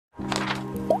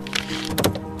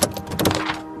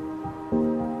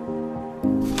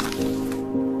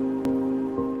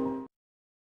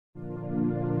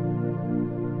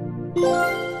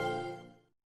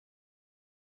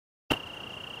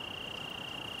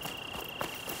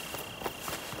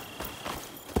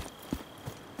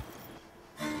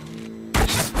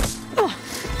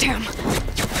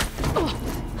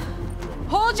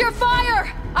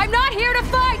I'm not here to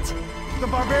fight! The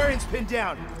barbarian's pinned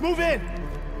down. Move in!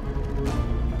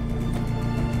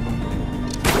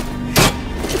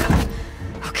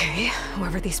 Okay,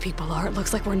 whoever these people are, it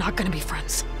looks like we're not gonna be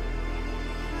friends.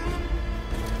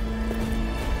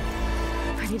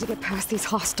 I need to get past these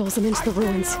hostiles and into the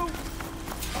ruins.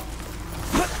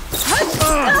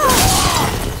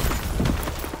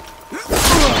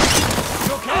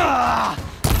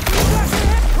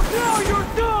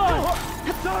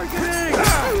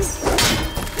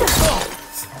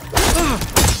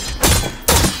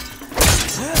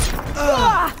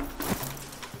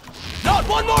 Not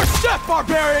one more step,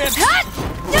 barbarian!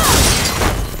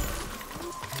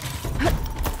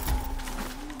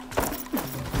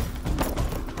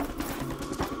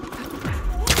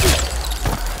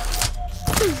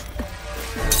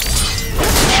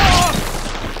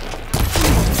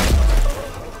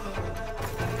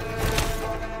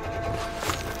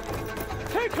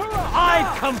 Take her up!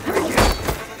 I've come for you!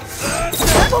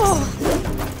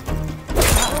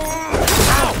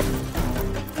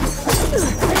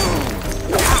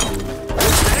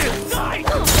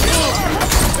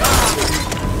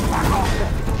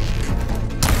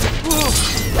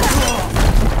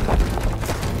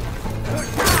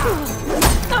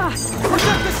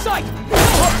 Protect the site!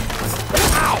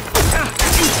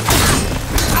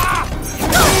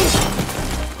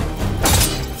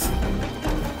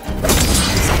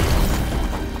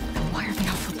 Why are they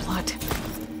out for blood?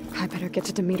 I better get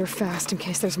to Demeter fast in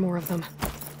case there's more of them.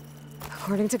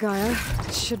 According to Gaia,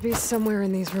 it should be somewhere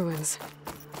in these ruins.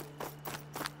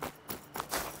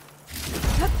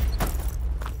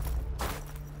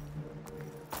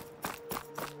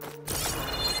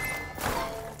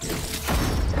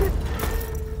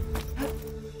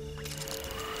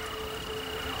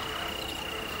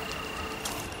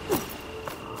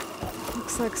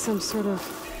 Looks like some sort of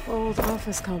old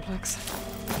office complex.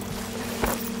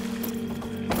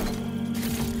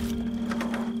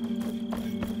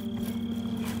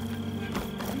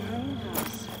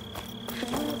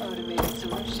 Automated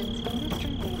solutions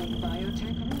industry-leading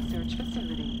biotech research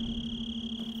facility.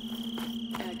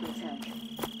 Agritech,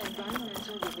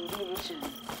 environmental remediation,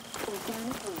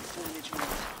 organic waste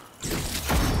management.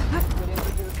 Whatever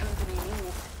your company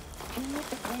needs, here at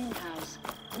the greenhouse,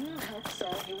 we'll help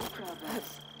solve your problems.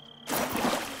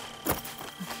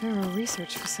 A Pharaoh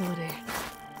research facility.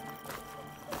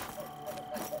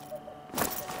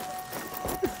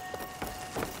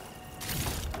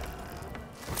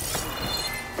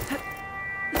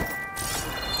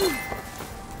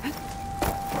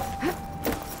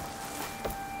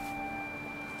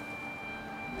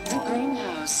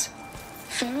 Greenhouse.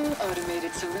 Pharaoh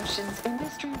Automated Solutions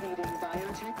industry-leading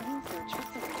biotech research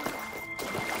facility.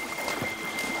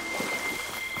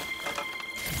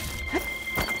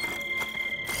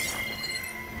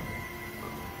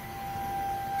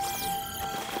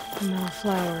 A metal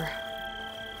flower.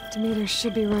 Demeter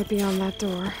should be right beyond that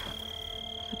door.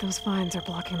 But those vines are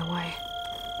blocking the way.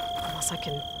 Unless I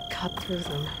can cut through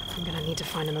them, I'm gonna need to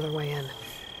find another way in.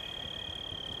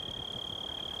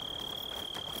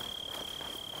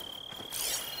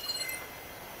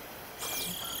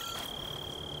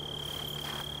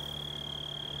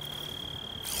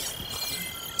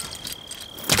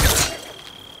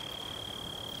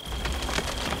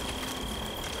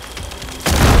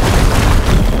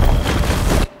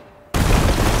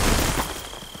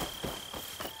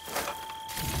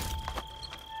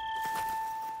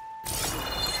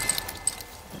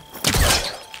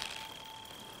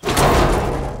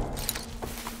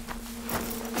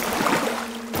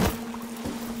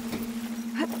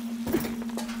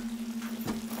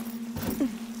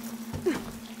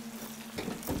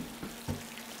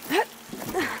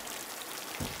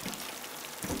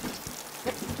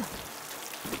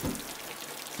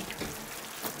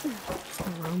 A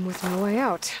room with no way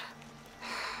out.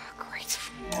 Great.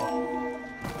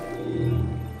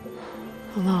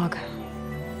 A log.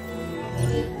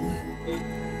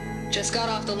 Just got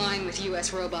off the line with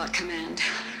U.S. Robot Command.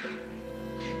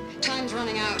 Time's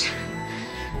running out.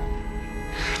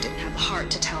 Didn't have the heart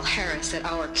to tell Harris that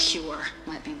our cure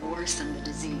might be worse than the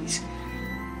disease.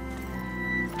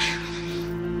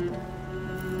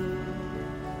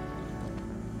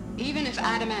 Even if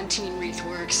adamantine wreath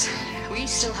works, we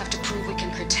still have to prove we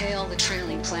can curtail the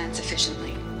trailing plants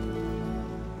efficiently.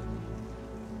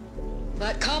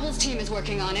 But Cobble's team is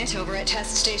working on it over at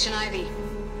Test Station Ivy.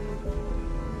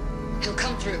 He'll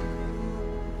come through.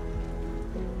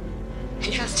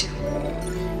 He has to.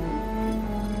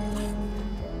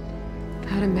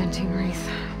 Adamantine wreath.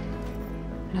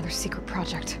 Another secret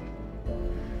project.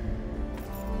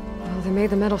 Well, they made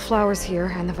the metal flowers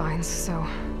here and the vines, so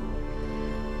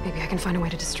Maybe I can find a way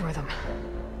to destroy them.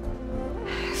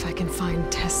 If I can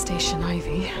find Test Station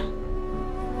Ivy.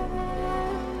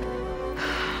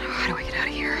 How do I get out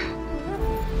of here?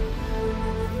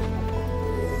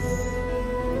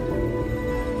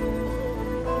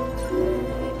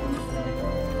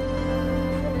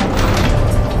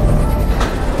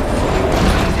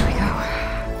 There we go.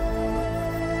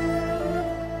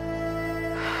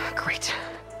 Great.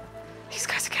 These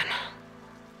guys again.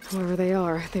 Whoever they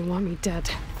are, they want me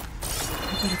dead.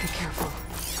 I better be careful.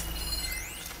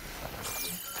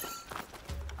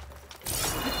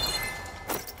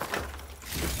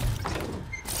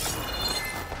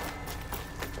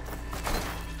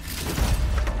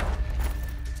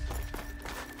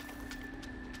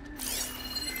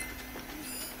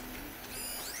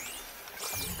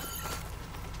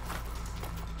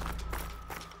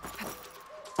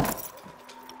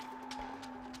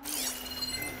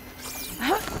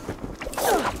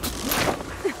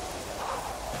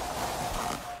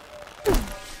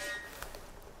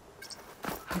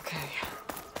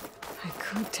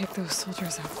 Take those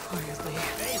soldiers out quietly.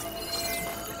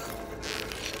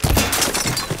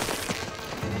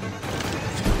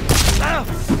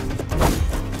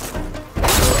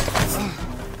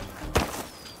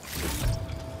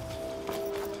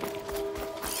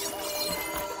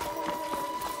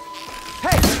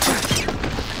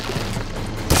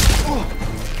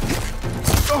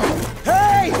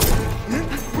 Hey!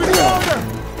 Reloader!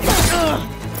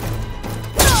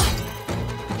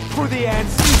 For the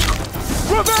ants!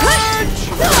 Revenge!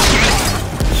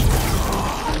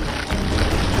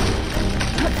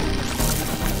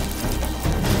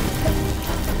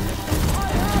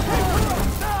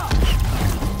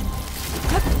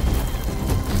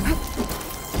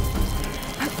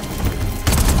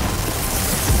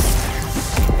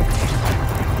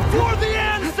 For the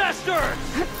ancestors!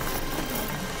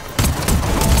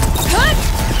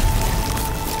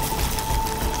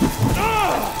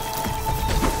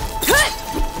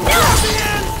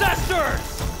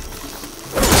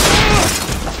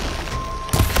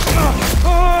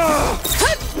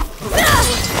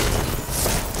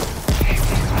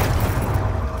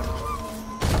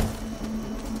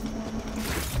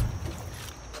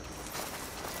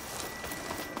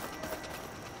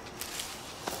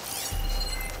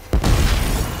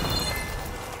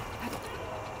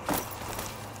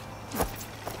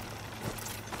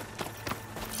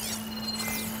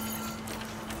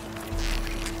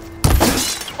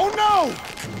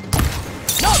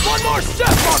 Not one more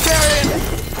step, barbarian!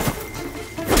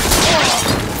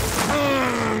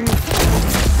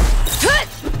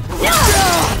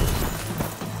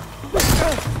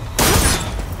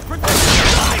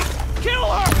 Kill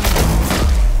her!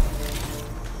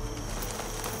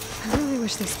 I really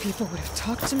wish these people would have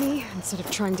talked to me instead of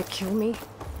trying to kill me.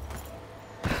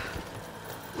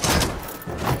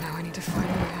 Now I need to find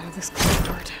a way out of this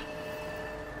corridor.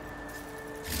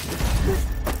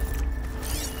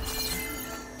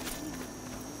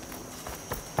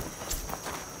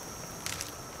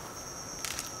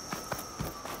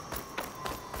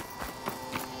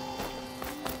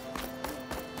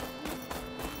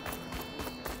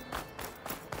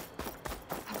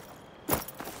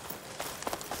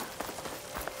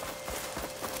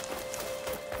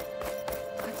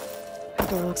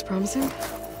 Door looks promising.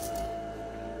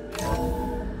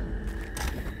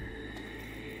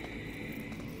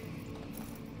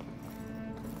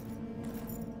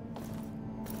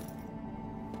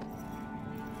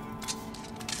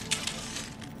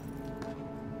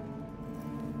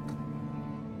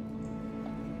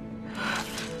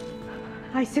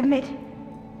 I submit.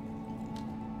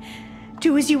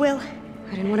 Do as you will. I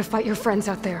didn't want to fight your friends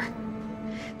out there.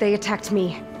 They attacked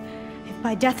me. If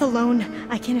by death alone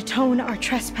I can atone our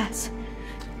trespass.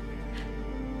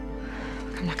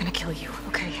 I'm not gonna kill you,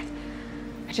 okay?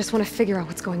 I just want to figure out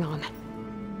what's going on.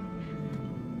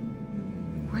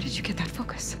 Where did you get that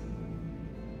focus?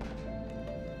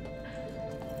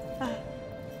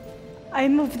 I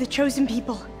am of the chosen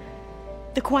people.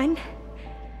 The Quen.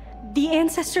 The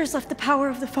ancestors left the power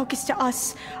of the focus to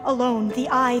us alone, the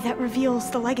eye that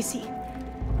reveals the legacy.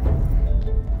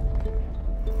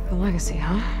 The legacy,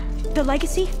 huh? The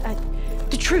legacy?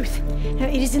 The truth.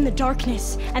 It is in the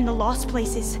darkness and the lost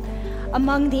places.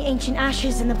 Among the ancient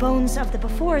ashes and the bones of the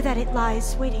before that it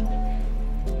lies waiting.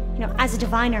 As a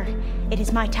diviner, it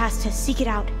is my task to seek it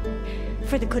out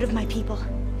for the good of my people.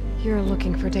 You're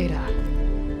looking for data.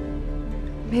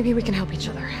 Maybe we can help each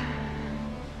other.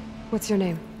 What's your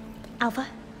name? Alpha.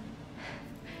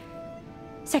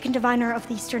 Second diviner of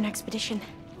the Eastern Expedition.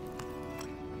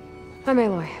 I'm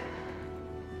Aloy.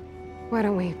 Why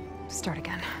don't we start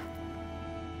again?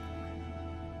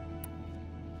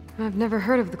 I've never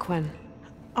heard of the Quen.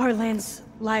 Our lands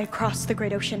lie across the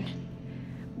Great Ocean.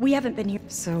 We haven't been here.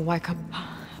 So why come?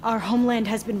 Our homeland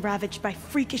has been ravaged by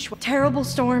terrible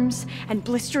storms and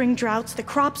blistering droughts. The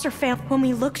crops are failing. When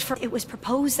we looked for it was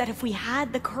proposed that if we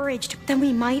had the courage to, then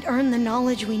we might earn the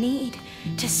knowledge we need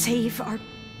to save our...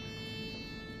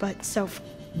 But so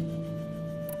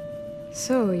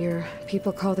your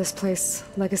people call this place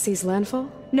Legacy's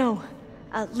Landfall? no.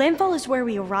 Landfall is where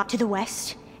we arrived to the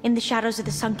west, in the shadows of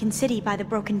the sunken city by the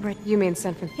broken bridge. You mean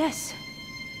San Fran? Yes.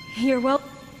 Here, well,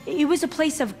 it was a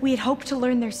place we had hoped to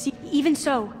learn their secret. Even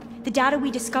so, the data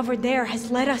we discovered there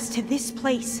has led us to this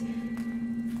place.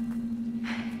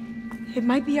 It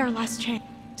might be our last chance.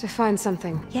 To find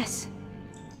something. Yes.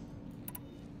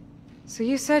 So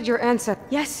you said your ancestors...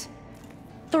 Yes.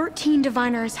 13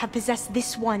 diviners have possessed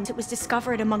this one. It was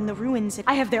discovered among the ruins.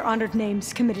 I have their honored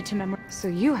names committed to memory. So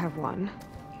you have one,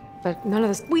 but none of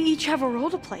this... We each have a role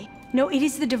to play. No, it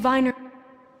is the diviner's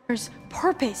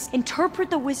purpose. Interpret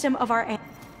the wisdom of our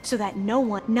so that no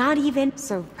one, not even...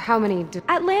 So how many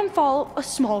At Landfall, a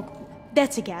small...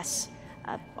 That's a guess.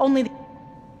 Only the...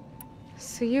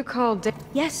 So you called...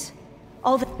 Yes.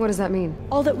 All that... What does that mean?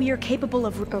 All that we are capable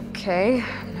of... Okay,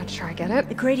 I'm not sure I get it.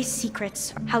 The greatest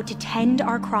secrets. How to tend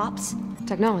our crops.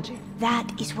 Technology.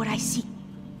 That is what I see.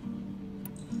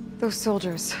 Those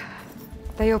soldiers...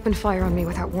 They opened fire on me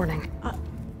without warning.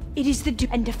 It is the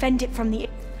and defend it from the...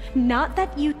 Not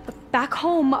that you... Back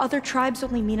home, other tribes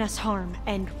only mean us harm,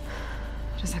 and...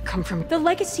 Does that come from... The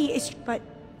legacy is... But...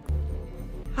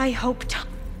 I hope to...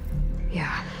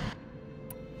 Yeah.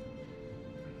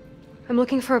 I'm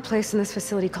looking for a place in this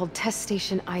facility called Test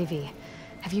Station Ivy.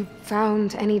 Have you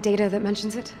found any data that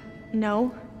mentions it?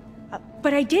 No.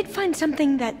 But I did find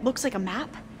something that looks like a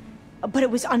map. But it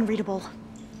was unreadable.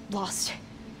 Lost.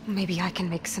 Maybe I can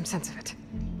make some sense of it.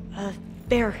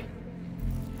 There.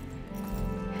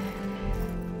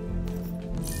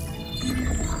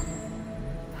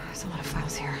 There's a lot of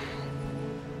files here.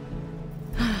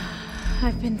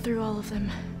 I've been through all of them.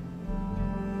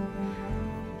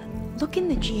 Look in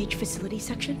the GH facility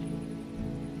section.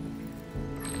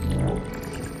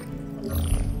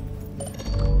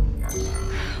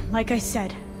 Like I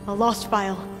said, a lost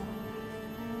file.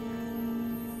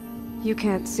 You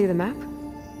can't see the map?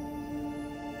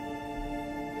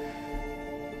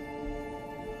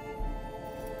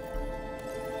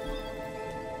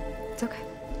 It's okay.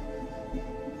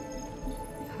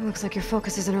 It looks like your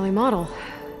focus is an early model.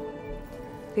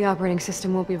 The operating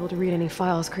system won't be able to read any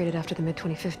files created after the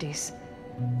mid-2050s.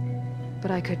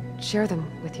 But I could share them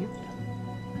with you.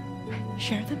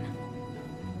 Share them?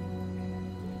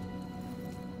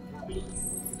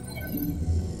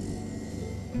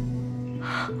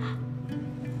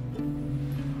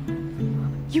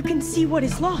 You can see what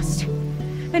is lost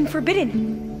and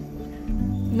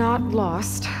forbidden. Not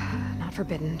lost, not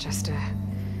forbidden, just a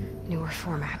newer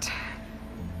format.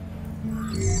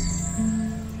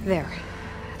 There.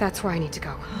 That's where I need to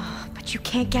go. But you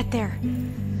can't get there.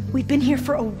 We've been here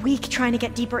for a week trying to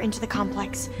get deeper into the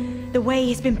complex. The way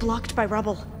has been blocked by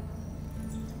rubble.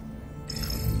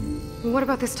 What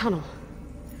about this tunnel?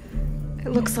 It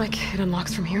looks like it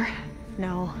unlocks from here.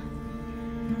 No.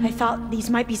 I thought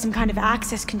these might be some kind of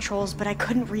access controls, but I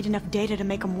couldn't read enough data to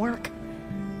make them work.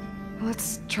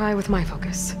 Let's try with my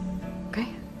focus, okay?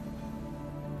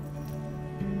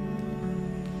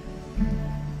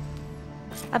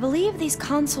 I believe these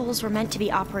consoles were meant to be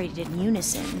operated in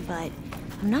unison, but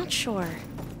I'm not sure.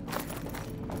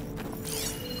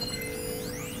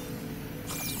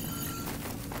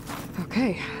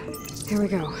 Okay, here we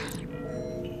go.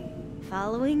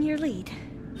 Following your lead.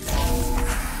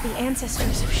 The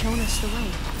ancestors have shown us the way.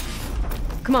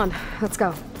 Come on, let's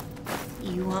go.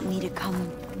 You want me to come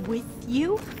with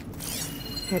you?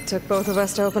 It took both of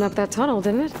us to open up that tunnel,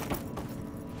 didn't it?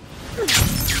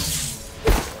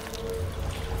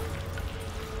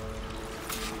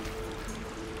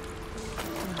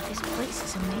 This place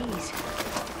is a maze.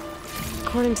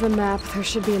 According to the map, there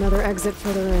should be another exit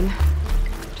further in.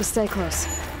 Just stay close.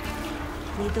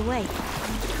 Lead the way.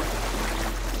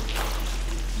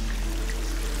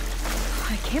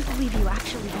 I can't believe you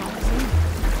actually brought us in.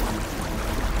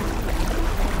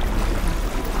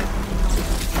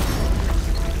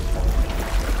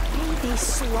 Hey, they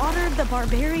slaughtered the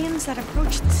barbarians that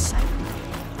approached the site.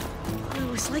 It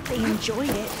was like they enjoyed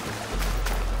it.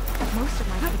 Most of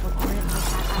my people aren't like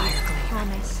that, I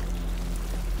promise.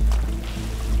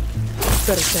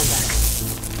 Better stand back.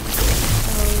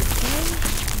 Okay.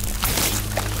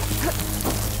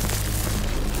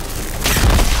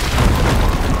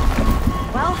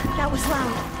 Well, that was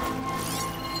loud.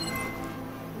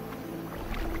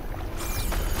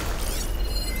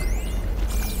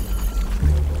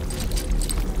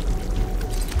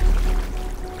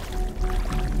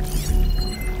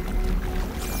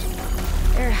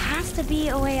 be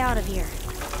a way out of here.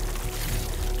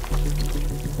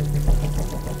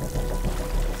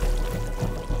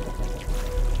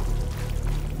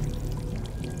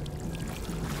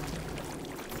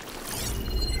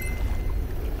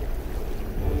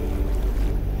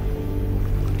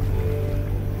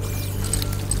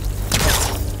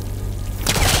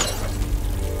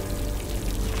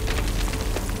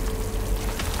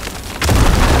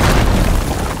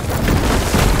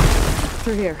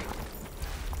 Through here.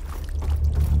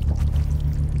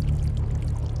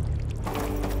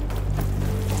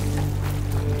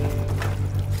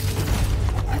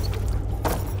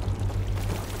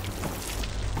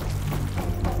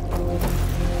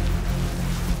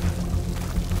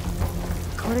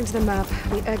 According to the map,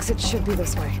 the exit should be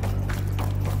this way.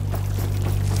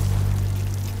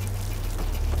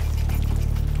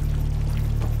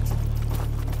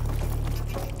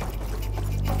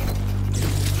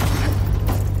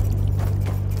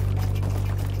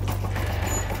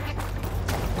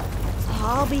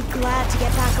 I'll be glad to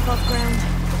get back above ground.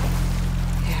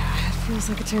 Yeah, it feels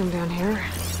like a tomb down here.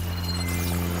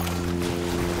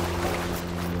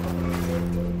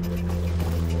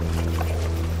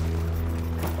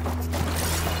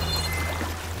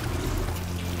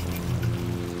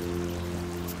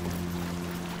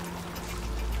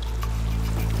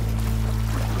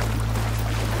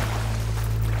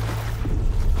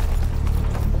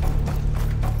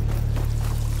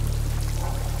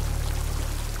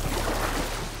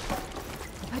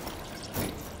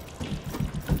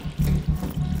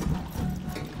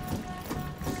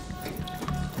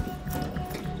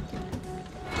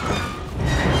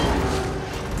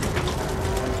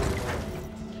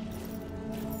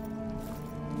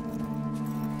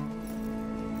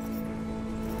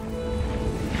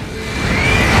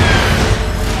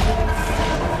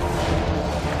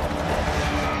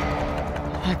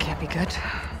 That can't be good.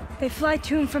 They fly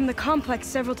to and from the complex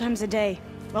several times a day.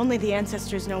 Only the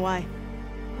ancestors know why.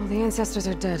 Well, the ancestors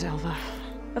are dead, Elva.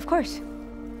 Of course.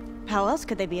 How else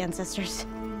could they be ancestors?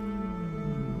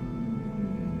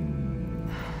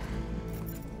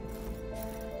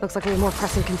 Looks like we have more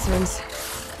pressing concerns.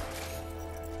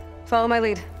 Follow my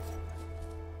lead.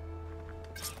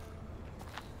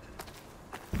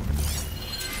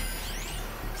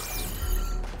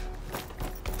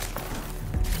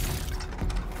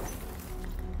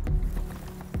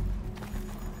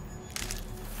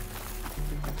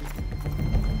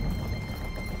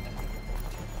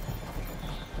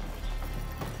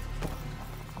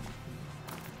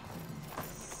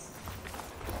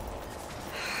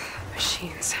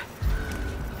 Machines.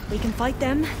 We can fight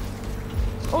them,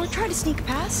 or try to sneak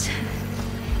past.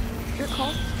 Your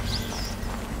call.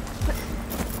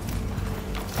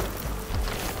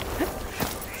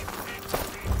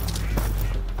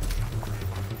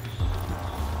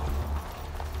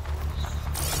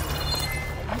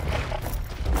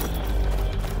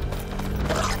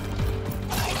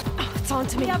 Oh, it's on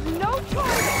to me. We have no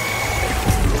choice!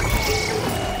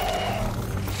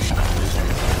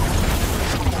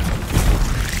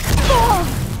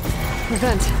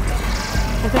 Prevent. I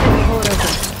think I can pull it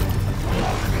open.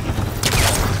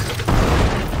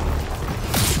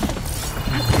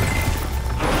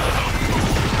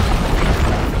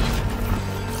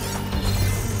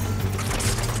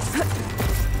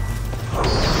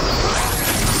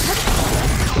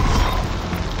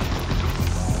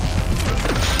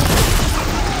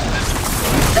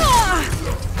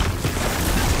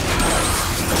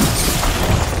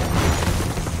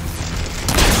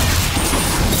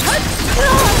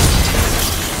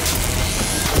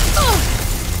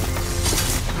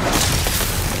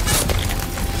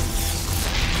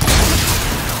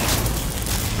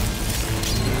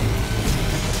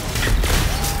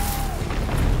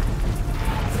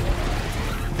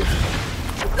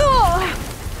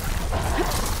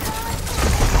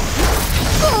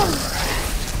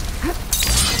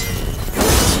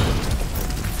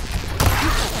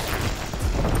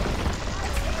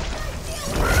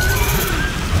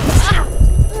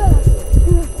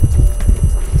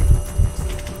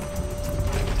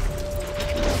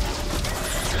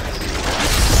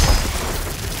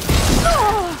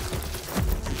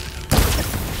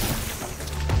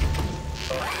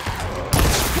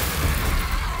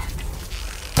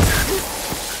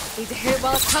 Need to hit it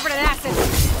while it's covered in acid.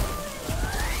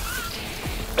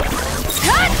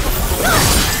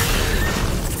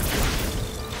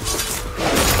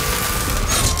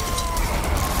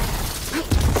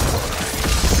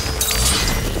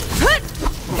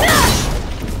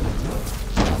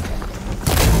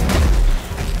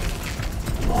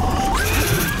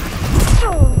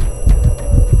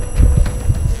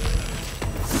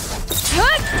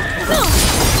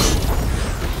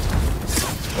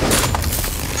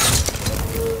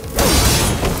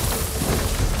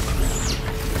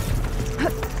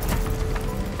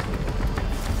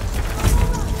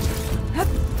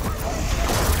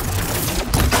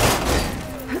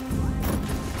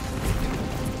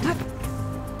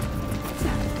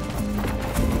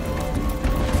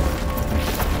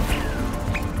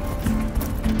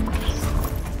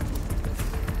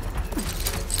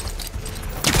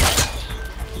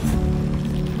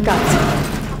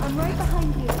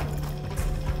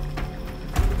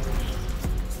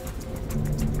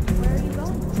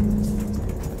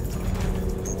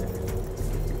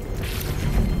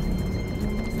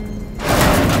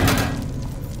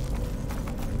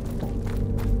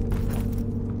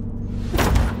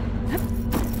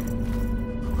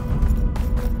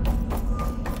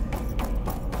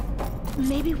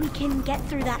 maybe we can get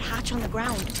through that hatch on the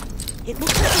ground. It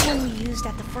looks like the one we used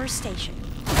at the first station.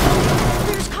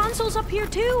 There's consoles up here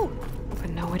too! But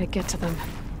no way to get to them.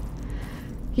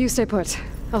 You stay put.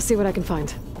 I'll see what I can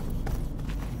find.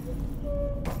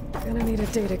 Gonna need a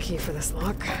data key for this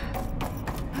lock.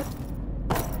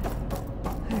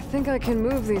 I think I can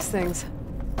move these things.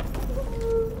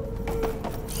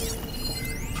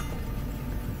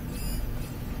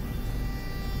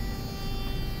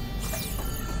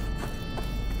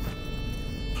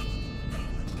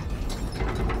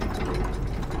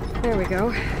 There we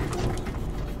go.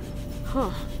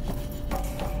 Huh.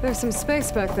 There's some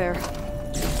space back there.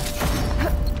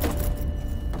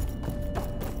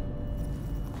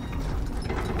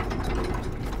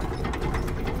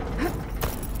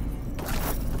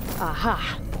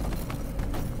 Aha.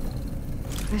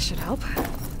 This should help.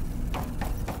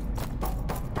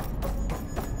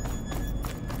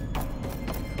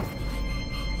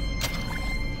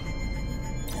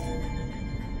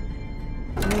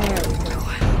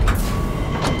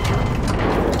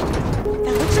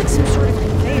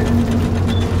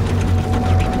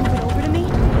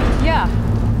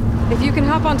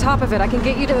 Hop on top of it. I can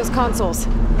get you to those consoles.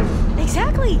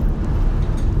 Exactly.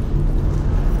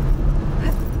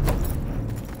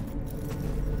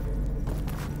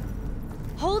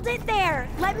 Hold it there.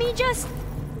 Let me just...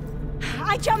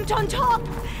 I jumped on top.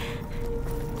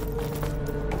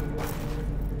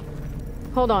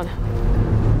 Hold on.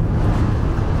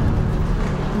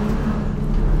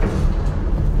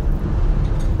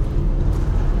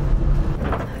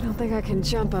 I don't think I can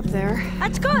jump up there.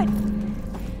 That's good.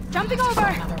 Jumping over!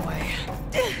 Another way.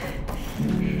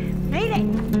 Made it!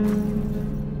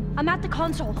 I'm at the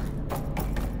console.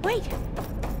 Wait!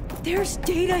 There's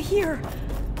data here.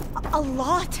 A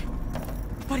lot.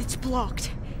 But it's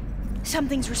blocked.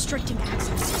 Something's restricting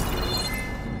access.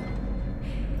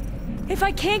 If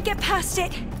I can't get past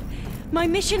it, my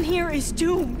mission here is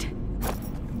doomed.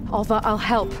 Alva, I'll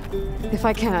help. If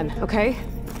I can, okay?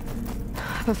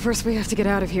 But first we have to get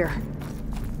out of here.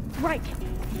 Right.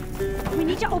 We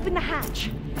need to open the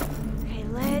hatch. Okay,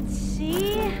 let's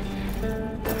see.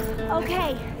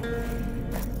 Okay.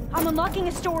 I'm unlocking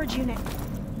a storage unit.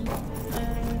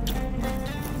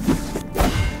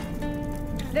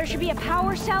 There should be a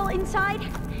power cell inside.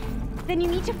 Then you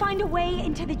need to find a way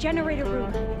into the generator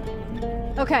room.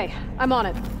 Okay, I'm on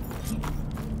it.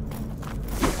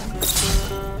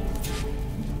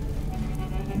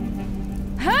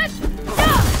 Huh?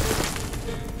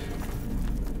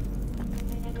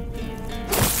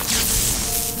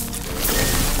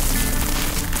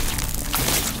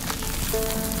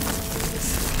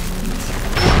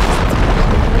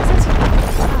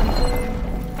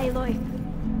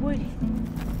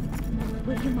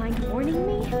 Would you mind warning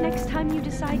me next time you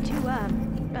decide to,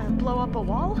 blow up a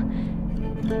wall?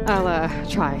 I'll,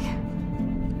 try.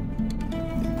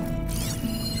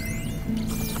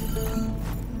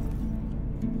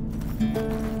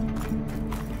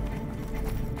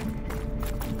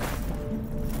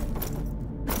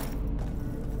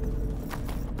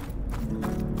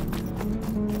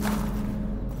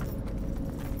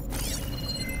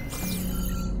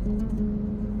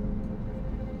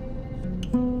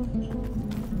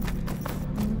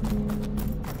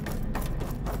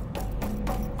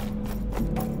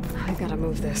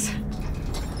 Move this.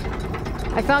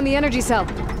 I found the energy cell.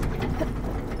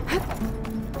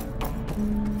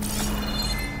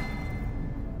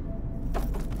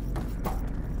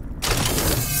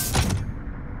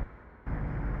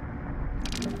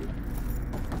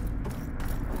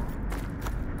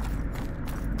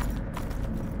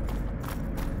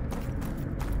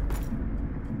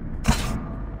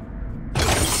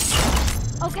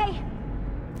 Okay.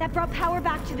 That brought power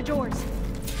back to the doors.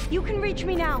 You can reach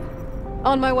me now.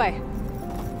 On my way.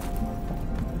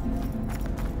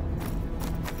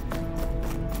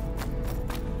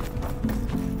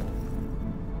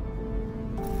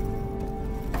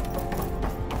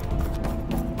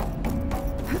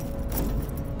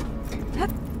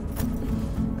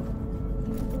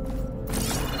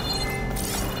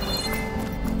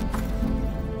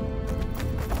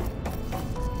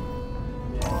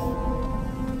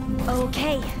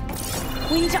 Okay.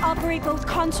 We need to operate both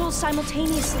consoles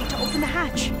simultaneously to open the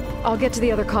hatch. I'll get to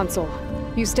the other console.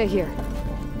 You stay here.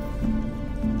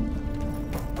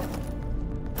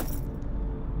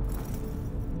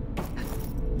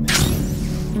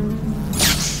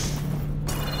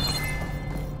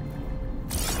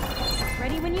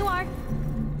 Ready when you are.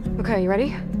 Okay, you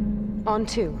ready? On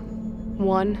 2.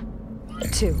 1,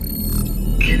 2.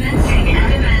 Commencing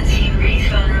adamantine wreath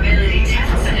vulnerability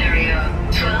test scenario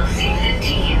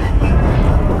 12C15.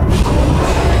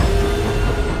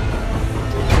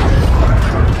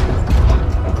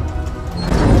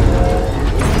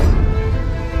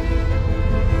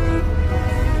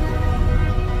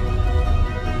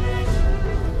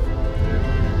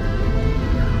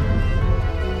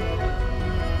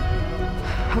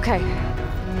 Okay,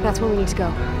 that's where we need to go.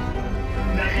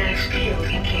 Magnetic field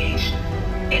engaged.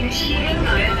 Initiating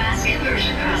biomass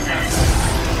conversion process.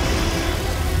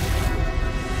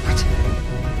 What?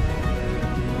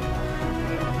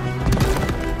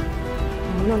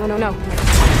 No.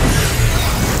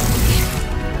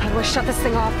 How do I shut this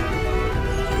thing off?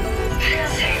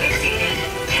 Failsafe exceeded.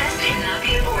 Test cannot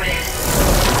be aborted.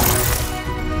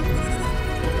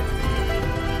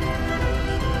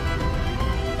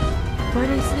 What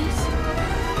is this?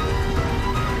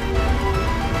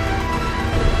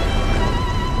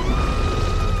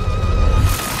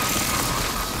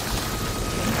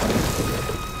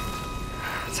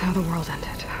 That's how the world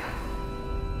ended.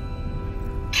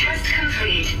 Test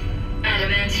complete.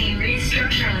 Adamantine reed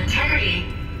structural integrity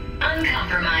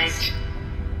uncompromised.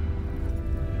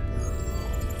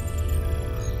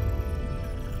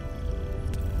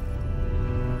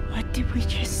 What did we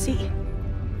just see?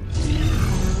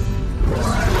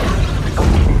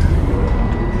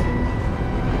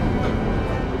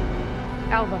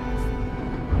 Alva.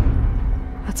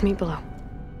 Let's meet below.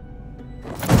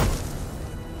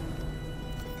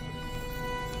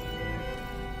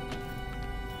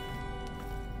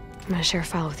 I'm gonna share a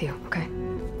file with you, okay?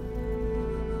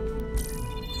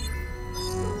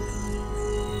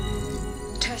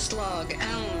 Test log,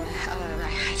 Elm.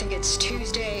 I think it's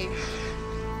Tuesday...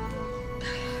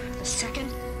 the 2nd?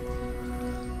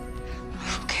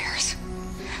 Who cares?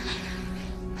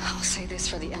 I'll say this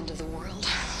for the end of the world.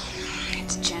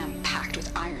 It's jam-packed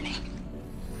with irony.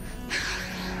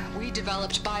 We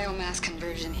developed biomass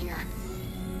conversion here.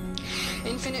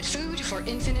 Infinite food for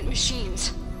infinite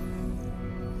machines.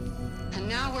 And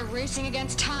now we're racing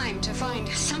against time to find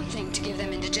something to give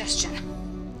them indigestion.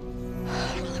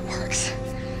 Well, it works.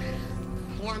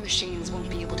 War machines won't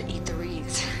be able to eat the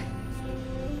wreaths.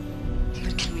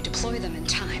 But can we deploy them in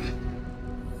time?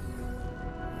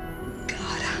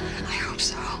 God, I hope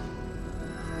so.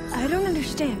 I don't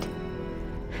understand.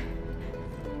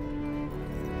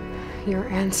 Your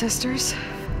ancestors?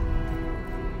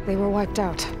 They were wiped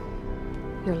out.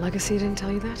 Your legacy didn't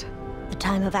tell you that? The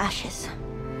time of ashes.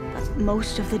 But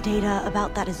most of the data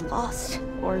about that is lost,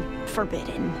 or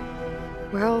forbidden.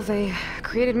 Well, they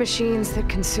created machines that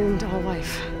consumed all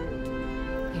life.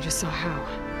 You just saw how.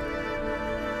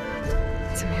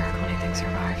 It's a miracle anything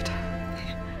survived.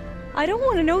 I don't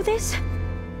want to know this.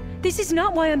 This is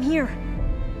not why I'm here.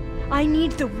 I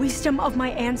need the wisdom of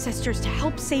my ancestors to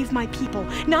help save my people,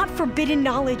 not forbidden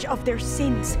knowledge of their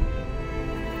sins.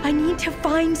 I need to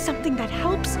find something that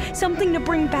helps, something to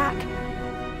bring back.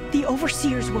 The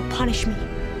overseers will punish me.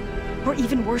 Or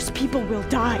even worse, people will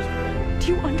die.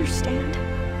 Do you understand?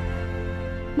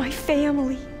 My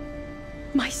family.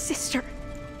 My sister.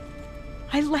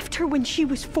 I left her when she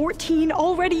was 14.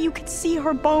 Already you could see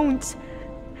her bones.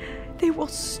 They will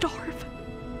starve.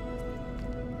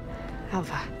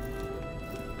 Alva.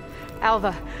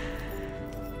 Alva.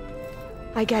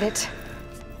 I get it.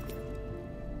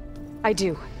 I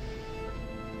do.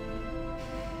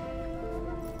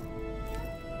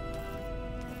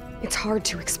 It's hard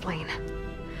to explain,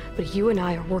 but you and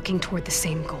I are working toward the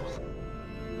same goal.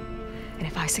 And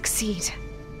if I succeed,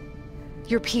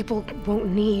 your people won't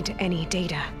need any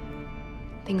data.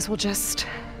 Things will just...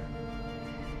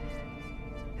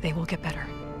 they will get better.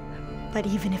 But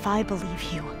even if I believe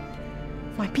you,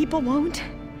 my people won't.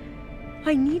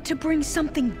 I need to bring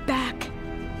something back.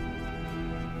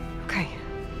 Okay.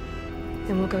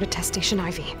 Then we'll go to Test Station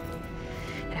Ivy.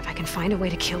 And if I can find a way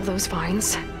to kill those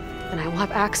vines, then I will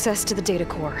have access to the data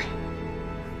core.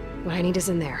 What I need is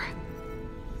in there.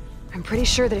 I'm pretty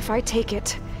sure that if I take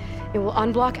it, it will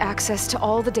unblock access to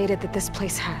all the data that this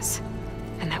place has.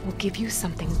 And that will give you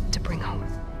something to bring home.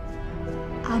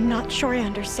 I'm not sure I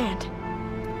understand.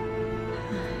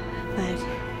 But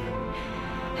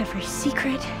every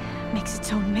secret makes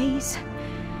its own maze.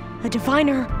 A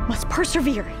diviner must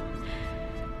persevere.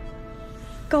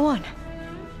 Go on.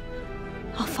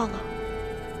 I'll follow.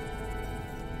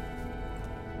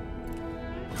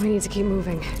 We need to keep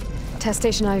moving. Test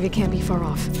Station Ivy can't be far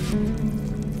off.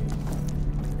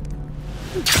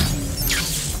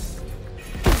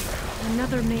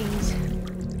 Another maze.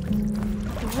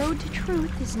 The road to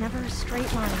truth is never a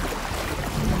straight line.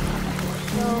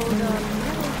 So the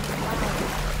middle cloud,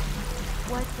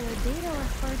 what the data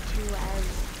referred to as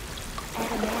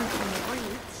adamantine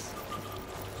wreaths.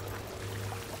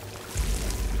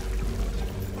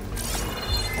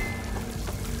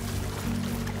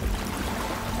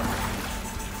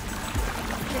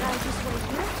 Should I just wait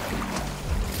here?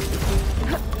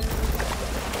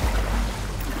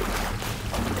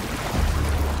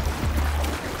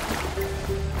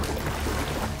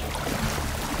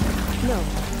 No,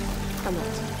 I'm not.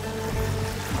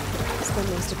 I spent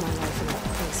most of my life in a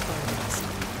place where I was.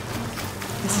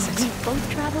 This is it. We both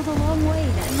traveled a long way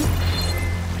then.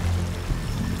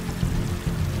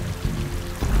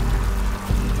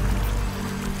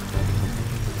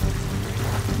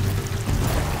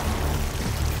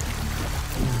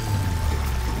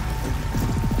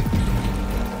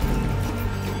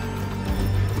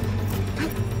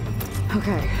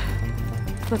 Okay.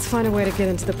 Let's find a way to get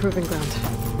into the proving ground.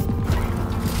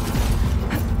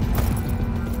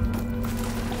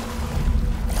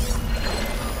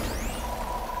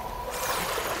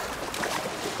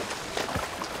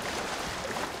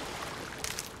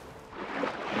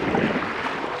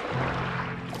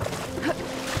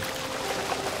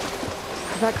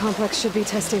 That complex should be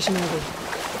test station Ivy. Well,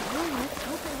 let's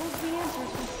hope it holds the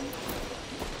answers we see.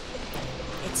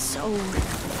 It's so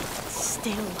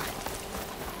still.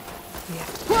 Yeah.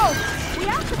 Whoa! We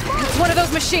have to find It's one of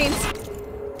those machines!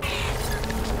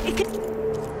 it. Could...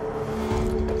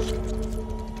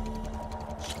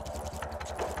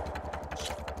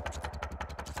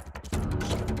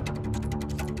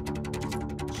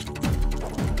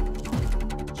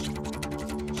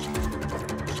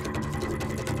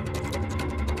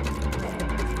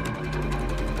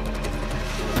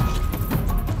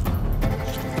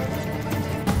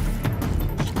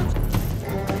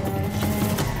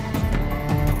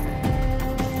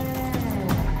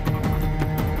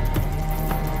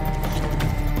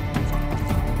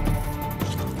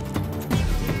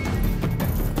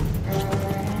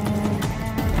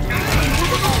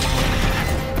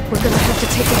 We're gonna have to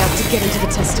take it out to get into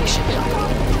the test station.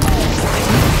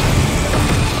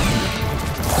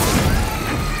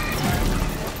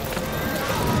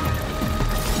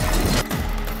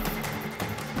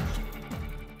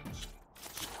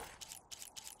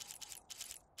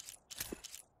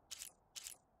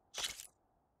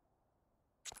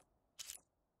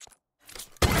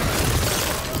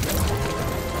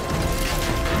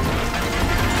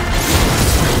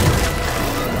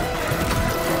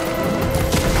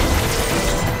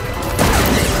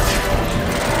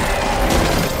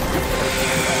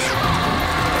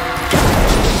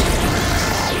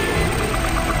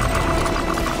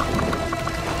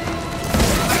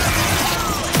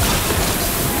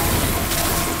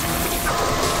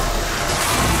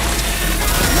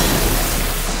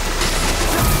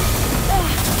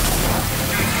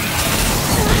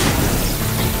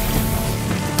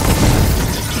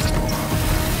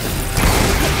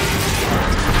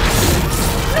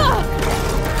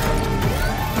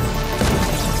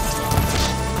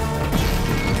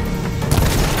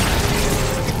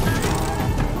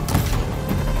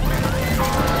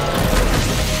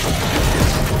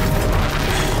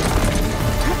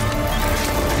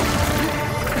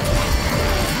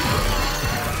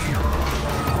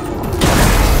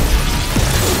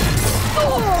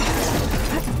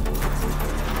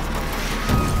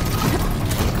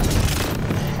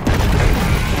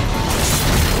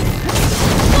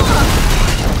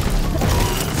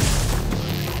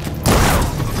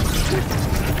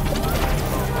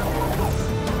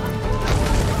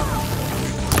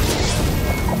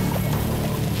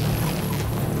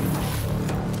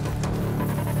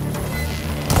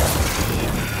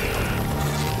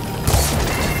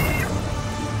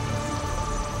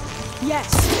 Yes!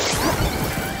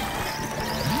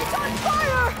 It's on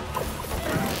fire!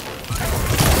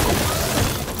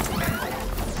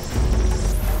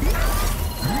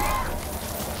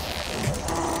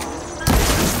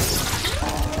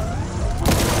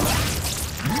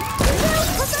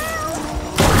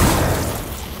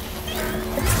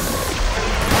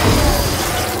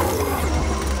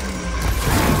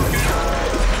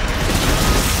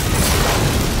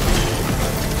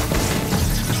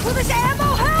 Will this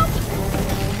ammo help?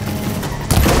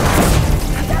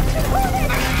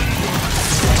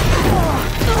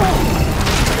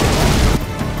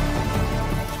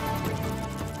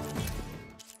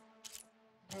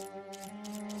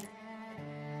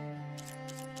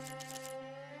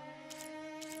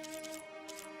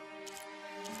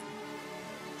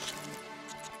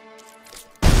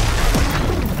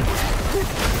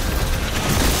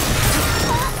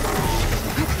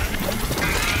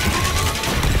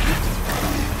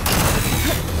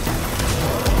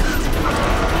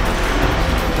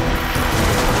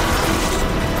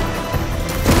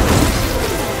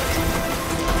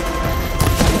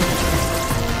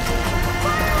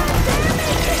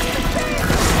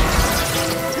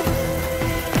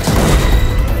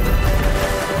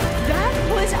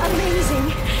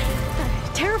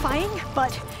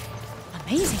 But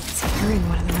amazing. It's carrying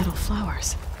one of the metal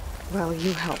flowers. Well,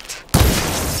 you helped.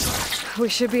 We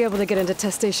should be able to get into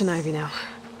Test Station Ivy now.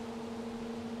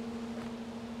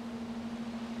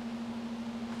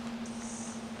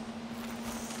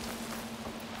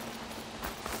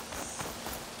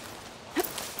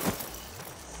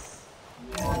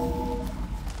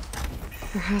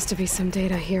 There has to be some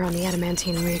data here on the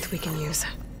adamantine wraith we can use.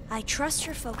 I trust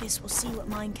your focus will see what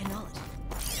mine cannot.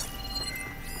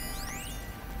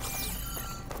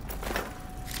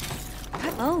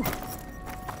 Oh,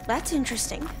 that's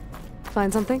interesting.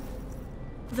 Find something?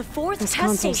 The fourth This test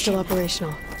console's station. still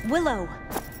operational. Willow.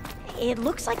 It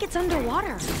looks like it's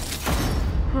underwater.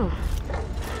 Huh.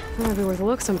 That might be worth a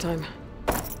look sometime.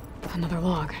 Another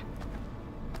log.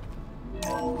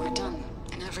 We're done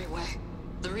in every way.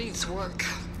 The wreaths work,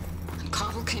 and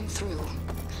Cobble came through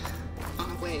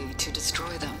on a way to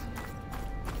destroy them.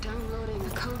 Downloading a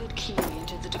coded key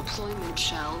into the deployment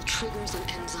shell triggers an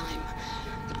enzyme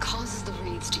that causes the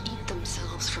wreaths to eat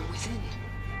themselves from within.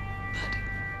 But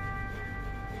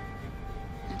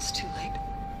it's too late.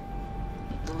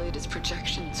 The latest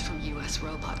projections from U.S.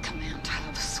 Robot Command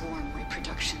have swarm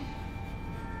reproduction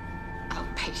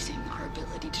outpacing our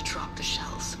ability to drop the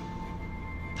shells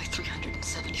by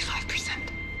 375%.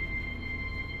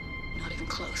 Not even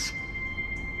close.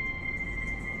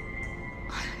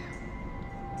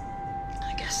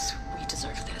 I guess we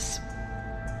deserve this.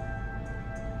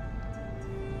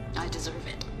 I deserve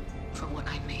it for what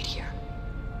I made here.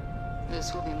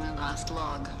 This will be my last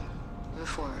log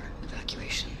before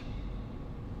evacuation.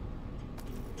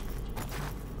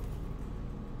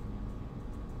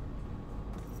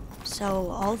 So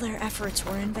all their efforts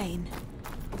were in vain.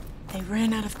 They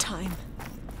ran out of time.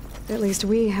 At least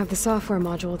we have the software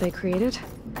module they created.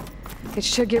 It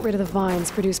should get rid of the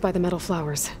vines produced by the metal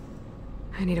flowers.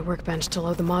 I need a workbench to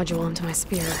load the module into my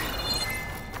spear.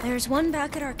 There's one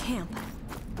back at our camp.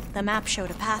 The map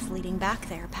showed a path leading back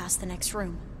there past the next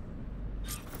room.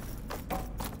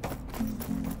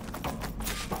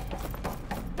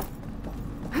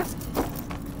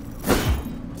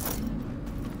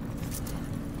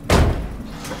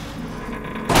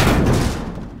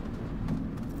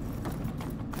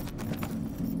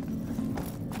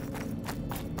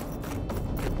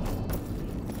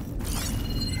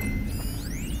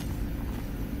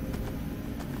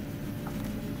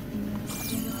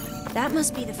 That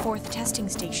must be the fourth testing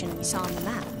station we saw on the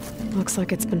map. Looks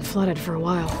like it's been flooded for a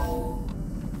while.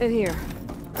 In here.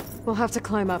 We'll have to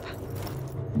climb up.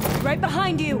 Right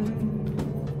behind you!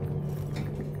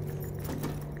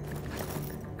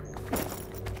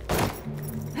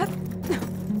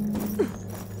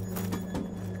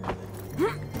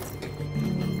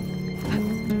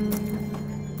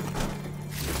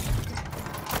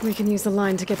 We can use the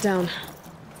line to get down.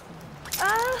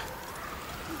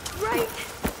 Right!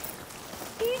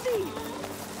 Easy!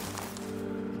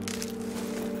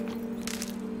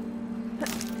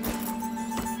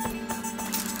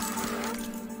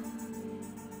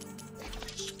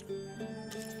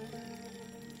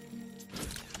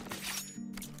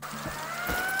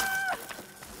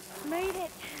 Made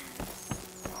it!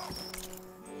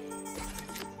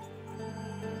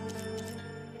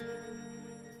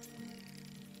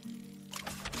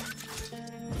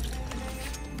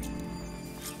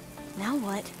 Now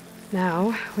what?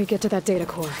 Now, we get to that data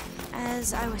core.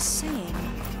 As I was saying,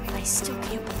 I still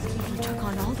can't believe you took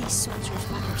on all these soldiers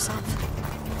by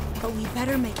yourself. But we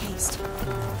better make haste.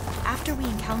 After we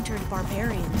encountered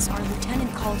barbarians, our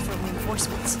lieutenant called for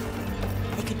reinforcements.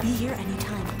 They could be here any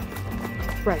time.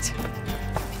 Right.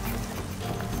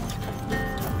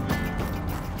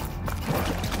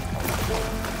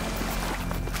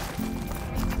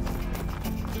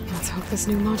 Let's hope this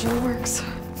new module works.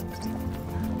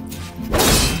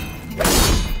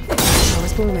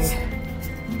 Power's blooming.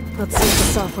 Let's see if the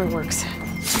software works.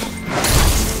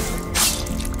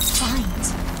 Vines.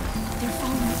 They're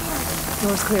falling apart.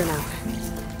 Door's clear now.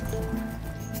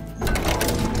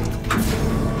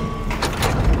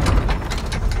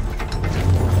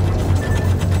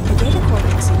 The data core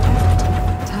looks intact.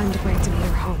 Time to bring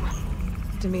Demeter home.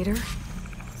 Demeter?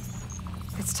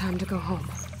 It's time to go home.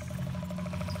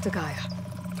 To Gaia.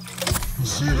 The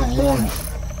seed of life.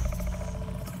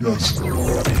 Yes.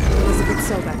 Elizabeth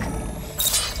Sobek.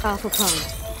 Alpha Prime.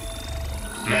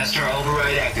 Master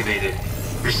override activated.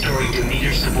 Restoring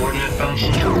Demeter's subordinate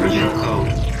function to original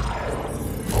code.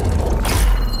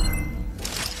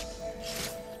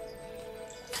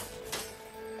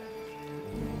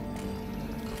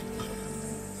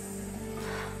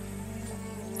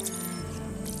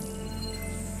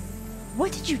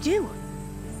 What did you do?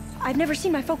 I've never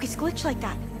seen my focus glitch like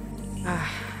that.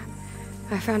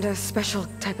 I found a special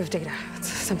type of data. It's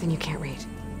something you can't read.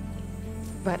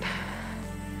 But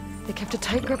They kept a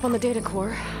tight grip on the data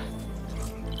core,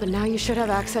 but now you should have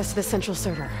access to the central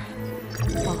server.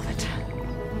 All of it.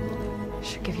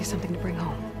 Should give you something to bring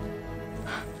home.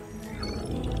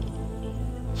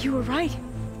 You were right.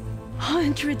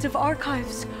 Hundreds of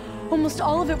archives, almost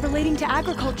all of it relating to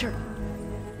agriculture.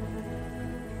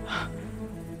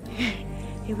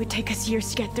 It would take us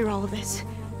years to get through all of this,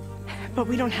 but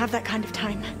we don't have that kind of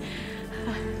time.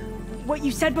 What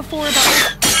you said before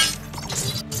about...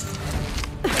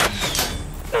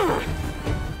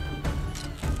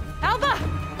 Alva!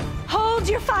 Hold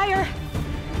your fire!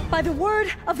 By the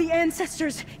word of the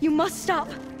ancestors, you must stop.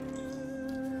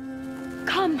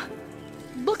 Come.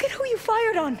 Look at who you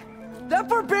fired on. That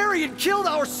barbarian killed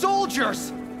our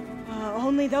soldiers!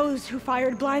 Only those who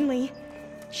fired blindly.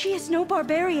 She is no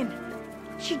barbarian.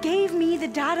 She gave me the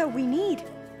data we need.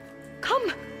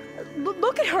 Come,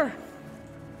 look at her.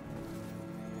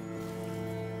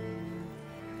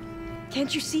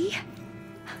 Can't you see?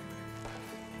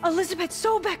 Elizabeth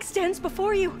Sobek stands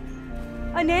before you.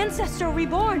 An ancestor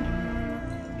reborn.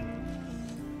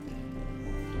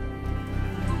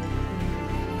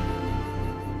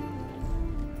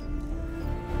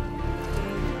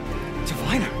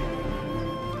 Diviner!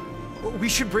 We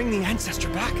should bring the ancestor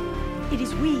back. It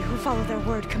is we who follow their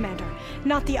word, Commander,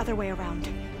 not the other way around.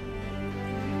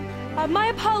 My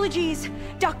apologies,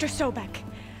 Dr. Sobek.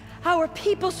 Our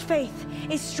people's faith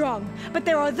is strong, but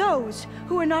there are those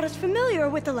who are not as familiar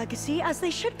with the legacy as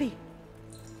they should be.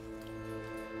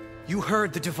 You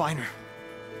heard the Diviner.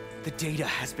 The data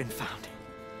has been found.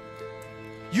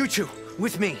 You two,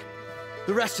 with me.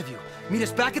 The rest of you, meet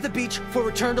us back at the beach for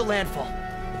return to landfall.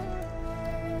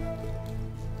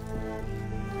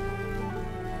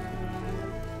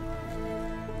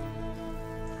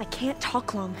 I can't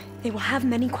talk long. They will have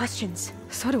many questions.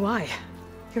 So do I.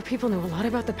 Your people know a lot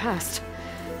about the past.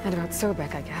 And about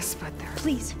Sobek, I guess, but they're...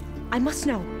 Please, I must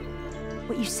know.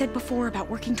 What you said before about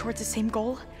working towards the same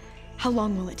goal, how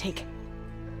long will it take?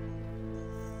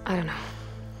 I don't know.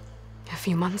 A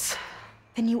few months?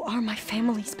 Then you are my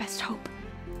family's best hope.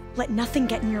 Let nothing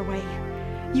get in your way.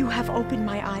 You have opened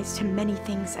my eyes to many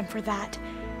things, and for that,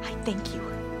 I thank you.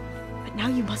 But now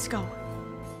you must go.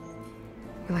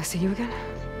 Will I see you again?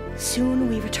 Soon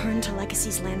we return to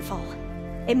Legacy's landfall.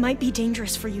 It might be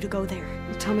dangerous for you to go there.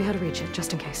 Well, tell me how to reach it,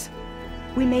 just in case.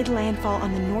 We made landfall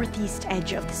on the northeast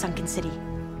edge of the sunken city.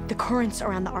 The currents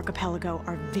around the archipelago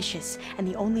are vicious, and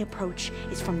the only approach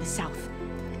is from the south.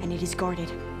 And it is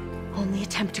guarded. Only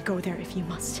attempt to go there if you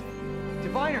must.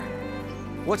 Diviner!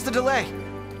 What's the delay?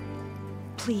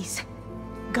 Please,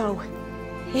 go.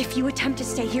 If you attempt to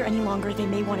stay here any longer, they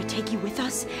may want to take you with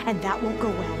us, and that won't go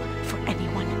well for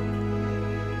anyone.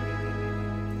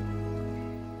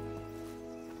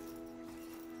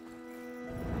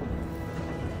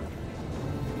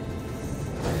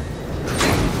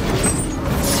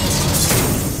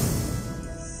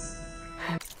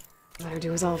 Better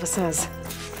do as Alva says.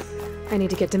 I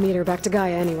need to get Demeter back to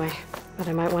Gaia anyway, but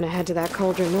I might want to head to that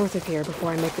cauldron north of here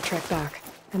before I make the trek back.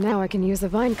 And now I can use the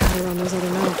vine cutter on those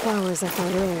ornamental flowers I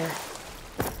found earlier.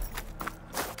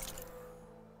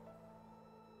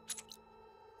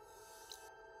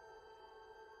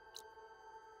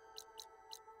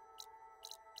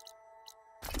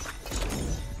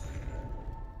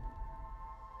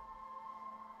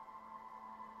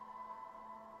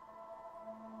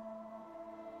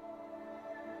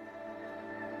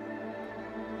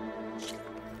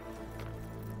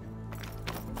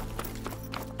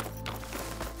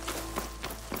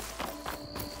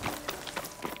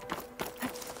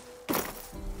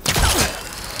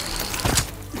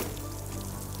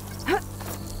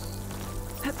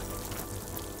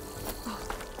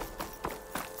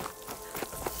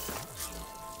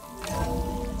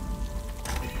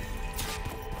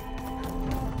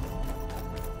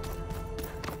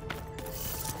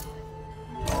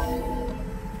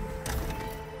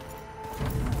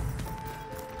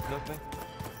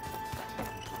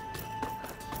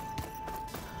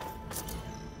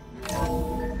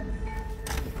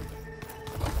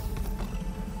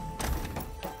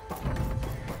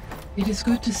 It is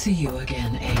good to see you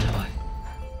again, Aloy.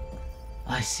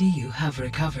 I see you have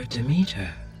recovered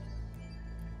Demeter.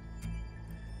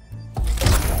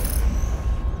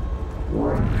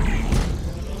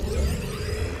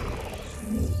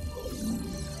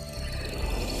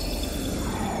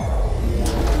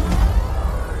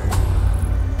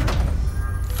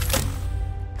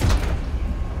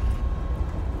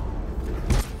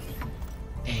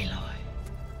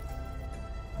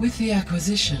 With the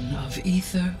acquisition of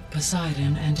Ether,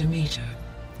 Poseidon, and Demeter,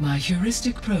 my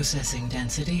heuristic processing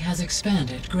density has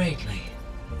expanded greatly.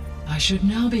 I should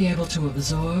now be able to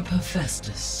absorb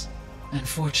Hephaestus.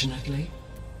 Unfortunately,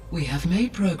 we have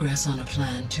made progress on a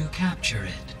plan to capture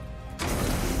it.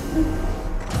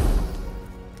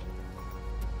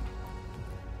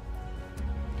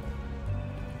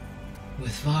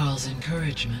 With Varl's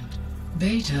encouragement,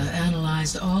 Beta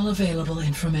analyzed all available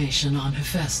information on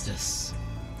Hephaestus.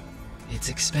 Its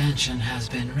expansion has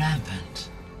been rampant.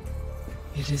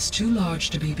 It is too large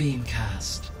to be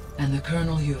beamcast, and the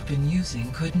kernel you have been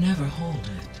using could never hold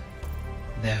it.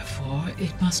 Therefore,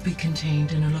 it must be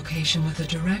contained in a location with a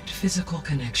direct physical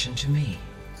connection to me.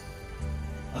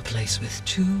 A place with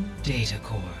 2 data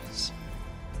cores.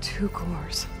 2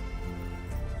 cores?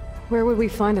 Where would we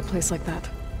find a place like that?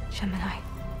 Gemini.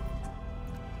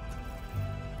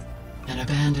 An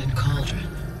abandoned cauldron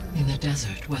in the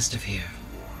desert west of here.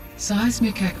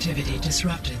 Seismic activity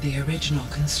disrupted the original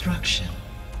construction.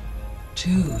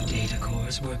 2 data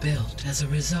cores were built as a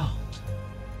result.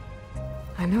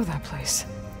 I know that place.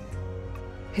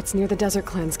 It's near the Desert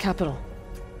Clan's capital.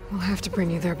 We'll have to bring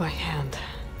you there by hand.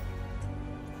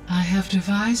 I have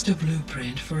devised a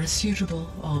blueprint for a suitable,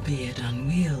 albeit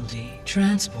unwieldy,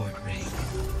 transport rig.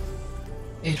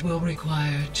 It will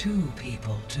require 2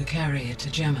 people to carry it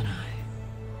to Gemini.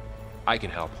 I can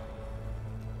help.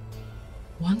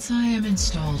 Once I am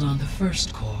installed on the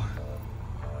first core,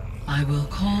 I will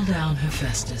call down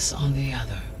Hephaestus on the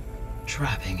other,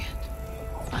 trapping it.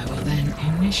 I will then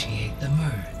initiate the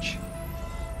merge.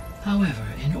 However,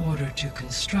 in order to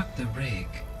construct the rig,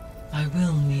 I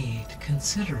will need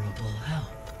considerable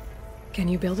help. Can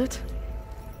you build it?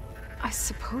 I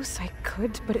suppose I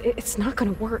could, but it's not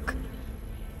gonna work.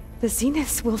 The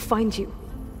Zeniths will find you.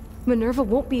 Minerva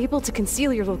won't be able to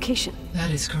conceal your location.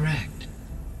 That is correct.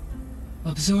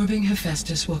 Absorbing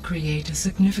Hephaestus will create a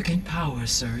significant power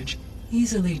surge,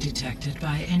 easily detected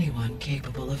by anyone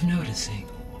capable of noticing.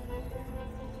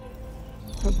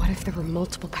 But what if there were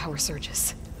multiple power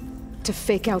surges? To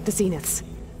fake out the Zeniths?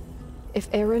 If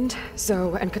Erend,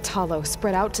 Zoe, and Katalo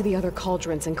spread out to the other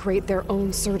cauldrons and create their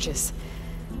own surges,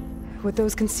 would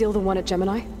those conceal the one at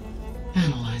Gemini?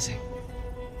 Analyzing.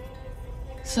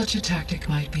 Such a tactic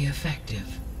might be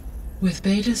effective. With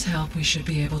Beta's help, we should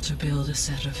be able to build a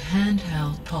set of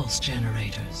handheld pulse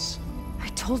generators. I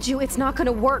told you it's not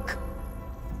gonna work!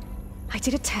 I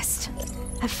did a test.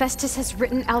 Hephaestus has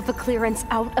written Alpha clearance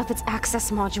out of its access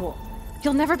module.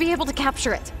 You'll never be able to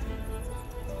capture it.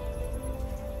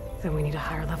 Then we need a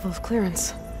higher level of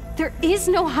clearance. There is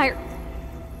no higher...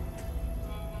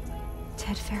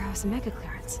 Ted Farrow's mega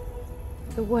clearance.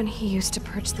 The one he used to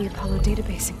purge the Apollo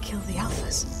database and kill the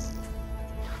Alphas.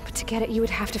 But to get it, you would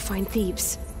have to find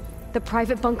Thebes. The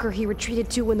private bunker he retreated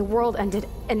to when the world ended,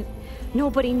 and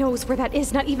nobody knows where that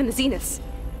is, not even the Zeniths.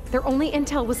 Their only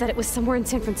intel was that it was somewhere in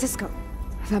San Francisco.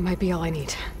 That might be all I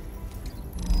need.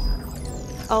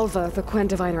 Alva, the Quen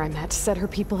diviner I met, said her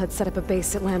people had set up a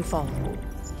base at landfall.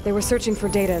 They were searching for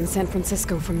data in San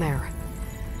Francisco from there.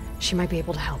 She might be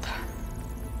able to help.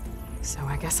 So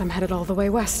I guess I'm headed all the way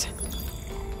west.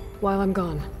 While I'm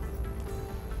gone,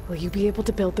 will you be able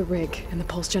to build the rig and the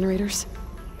pulse generators?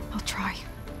 I'll try.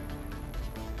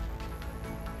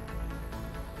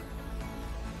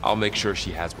 I'll make sure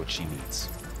she has what she needs.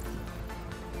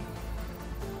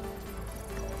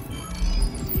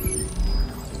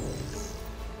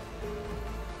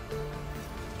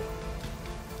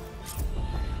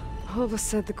 Alva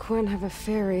said the Quen have a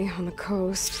ferry on the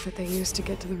coast that they use to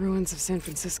get to the ruins of San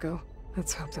Francisco.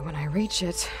 Let's hope that when I reach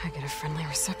it, I get a friendly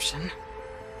reception.